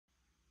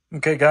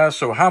Okay, guys,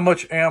 so how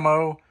much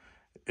ammo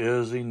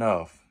is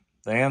enough?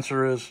 The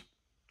answer is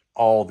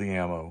all the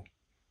ammo,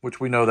 which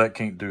we know that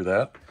can't do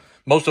that.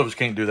 Most of us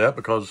can't do that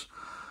because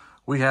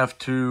we have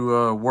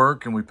to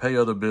work and we pay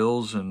other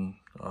bills, and,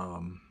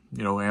 you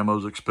know,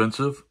 ammo's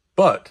expensive.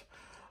 But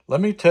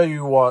let me tell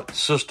you what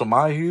system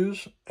I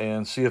use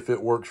and see if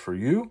it works for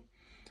you.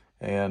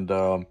 And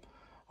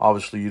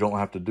obviously, you don't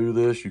have to do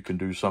this. You can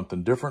do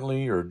something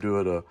differently or do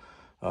it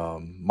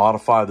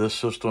modify this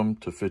system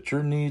to fit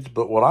your needs.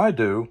 But what I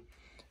do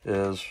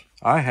is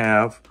I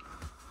have,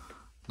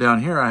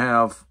 down here I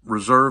have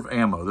reserve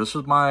ammo. This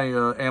is my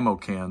ammo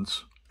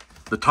cans.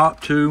 The top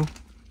two,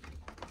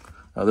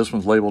 this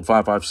one's labeled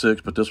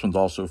 5.56, but this one's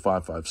also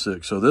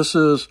 5.56. So this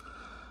is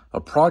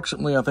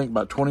approximately, I think,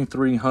 about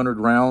 2,300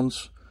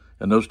 rounds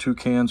in those two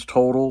cans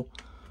total.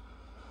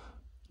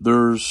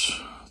 There's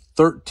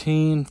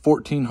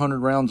 1,400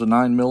 rounds of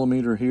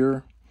 9mm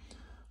here.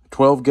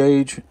 12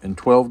 gauge and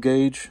 12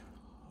 gauge.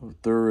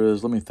 There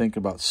is, let me think,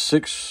 about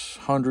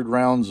 600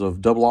 rounds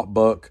of double-aught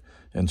buck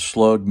and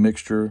slug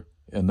mixture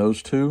in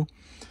those two.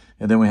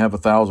 And then we have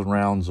 1,000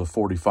 rounds of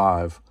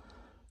 45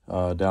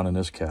 down in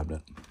this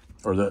cabinet,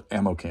 or the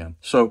ammo can.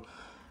 So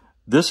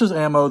this is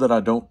ammo that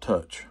I don't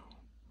touch.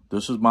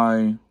 This is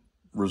my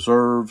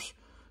reserves,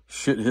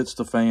 shit hits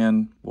the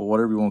fan, well,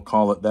 whatever you want to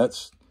call it.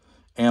 That's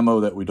ammo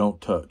that we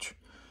don't touch.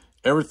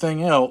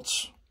 Everything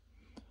else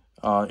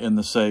in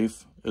the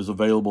safe is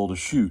available to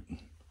shoot.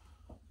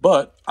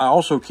 But I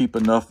also keep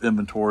enough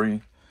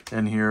inventory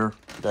in here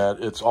that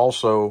it's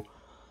also,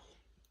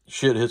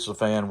 shit hits the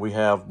fan, we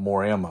have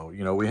more ammo.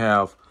 You know, we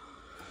have,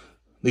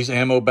 these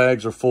ammo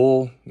bags are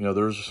full. You know,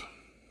 there's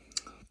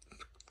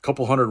a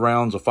couple hundred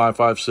rounds of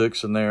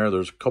 5.56 in there.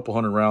 There's a couple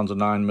hundred rounds of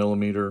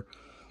 9mm.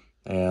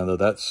 And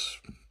that's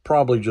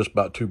probably just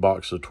about 2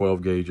 boxes of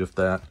 12 gauge, if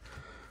that.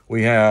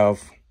 We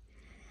have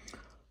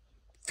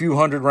few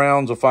hundred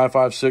rounds of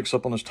 5.56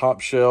 up on this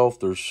top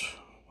shelf.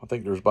 I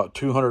think there's about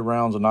 200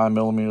 rounds of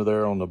 9mm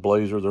there on the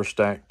Blazer. They're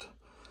stacked.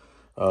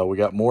 We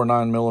got more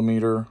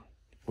 9mm.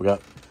 We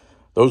got,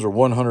 those are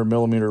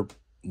 100mm,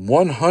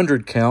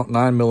 100 count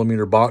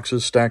 9mm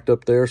boxes stacked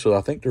up there. So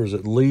I think there's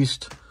at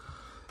least,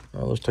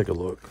 let's take a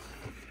look.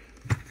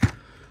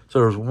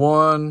 So there's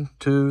 1,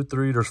 2,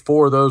 3, there's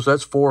 4 of those.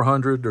 That's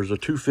 400. There's a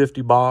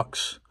 250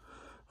 box,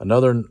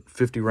 another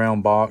 50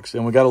 round box.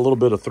 And we got a little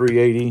bit of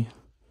 380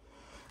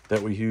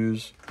 that we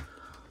use.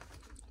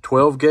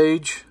 12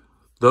 gauge,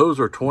 those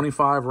are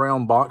 25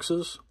 round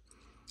boxes.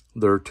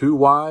 They're 2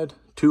 wide,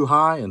 2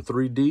 high, and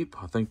 3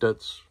 deep. I think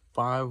that's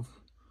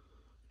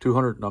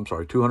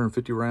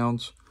 250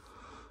 rounds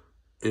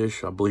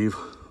ish, I believe.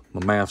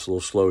 My math's a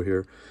little slow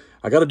here.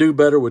 I got to do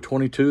better with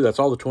 22. That's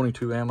all the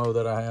 22 ammo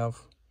that I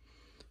have.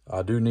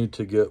 I do need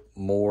to get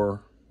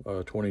more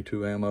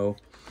 22 ammo.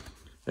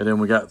 And then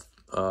we got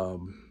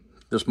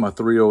this is my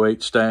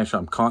 308 stash.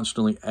 I'm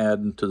constantly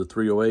adding to the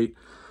 308.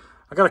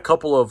 I got a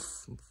couple of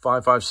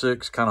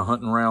 5.56 kind of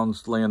hunting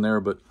rounds laying there,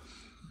 but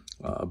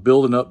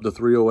building up the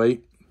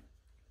 308.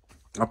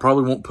 I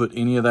probably won't put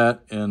any of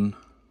that in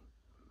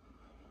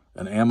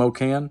an ammo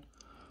can.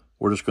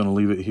 We're just going to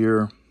leave it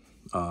here.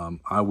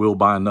 I will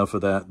buy enough of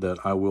that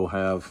I will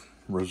have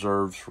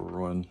reserves for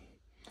when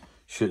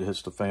shit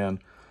hits the fan.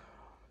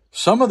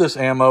 Some of this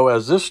ammo,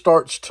 as this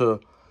starts to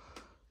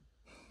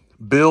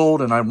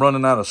build and I'm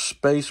running out of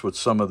space with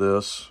some of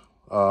this,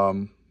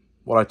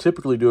 what I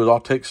typically do is I'll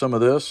take some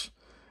of this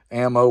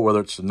ammo,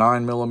 whether it's the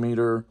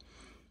 9mm,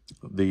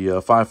 the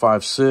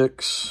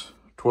 5.56,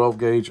 12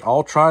 gauge.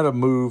 I'll try to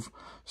move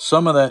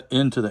some of that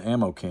into the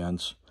ammo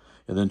cans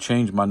and then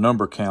change my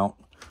number count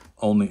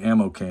on the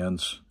ammo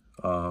cans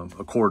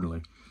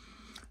accordingly.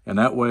 And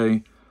that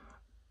way,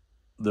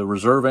 the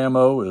reserve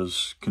ammo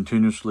is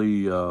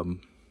continuously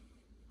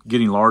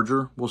getting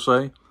larger, we'll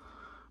say.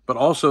 But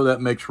also that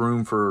makes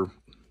room for,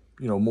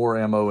 you know, more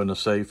ammo in the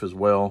safe as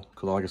well.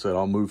 Because like I said,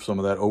 I'll move some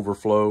of that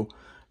overflow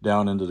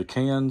down into the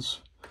cans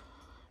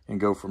and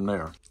go from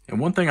there. And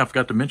one thing I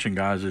forgot to mention,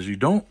 guys, is you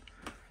don't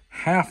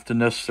have to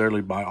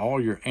necessarily buy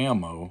all your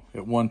ammo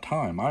at one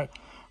time. I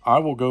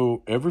will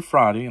go every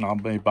Friday and I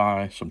may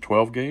buy some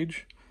 12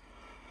 gauge.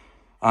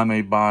 I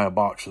may buy a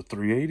box of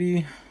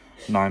 380,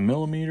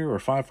 9mm, or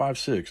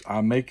 5.56. I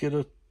make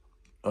it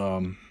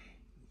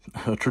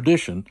a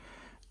tradition.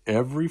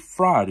 Every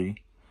Friday,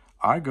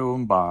 I go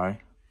and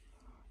buy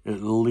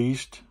at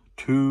least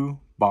 2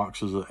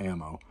 boxes of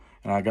ammo.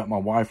 And I got my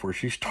wife where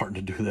she's starting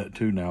to do that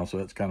too now, so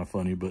that's kind of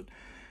funny. But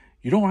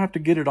you don't have to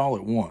get it all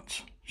at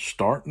once.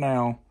 Start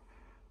now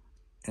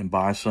and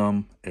buy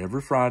some every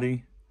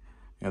Friday.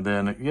 And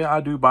then, yeah,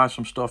 I do buy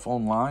some stuff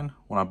online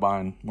when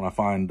I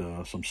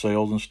find some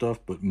sales and stuff.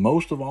 But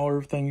most of all,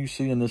 everything you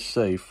see in this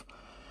safe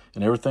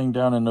and everything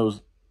down in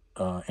those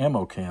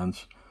ammo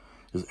cans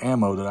is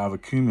ammo that I've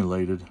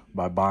accumulated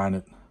by buying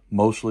it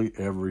mostly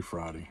every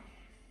Friday.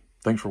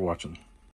 Thanks for watching.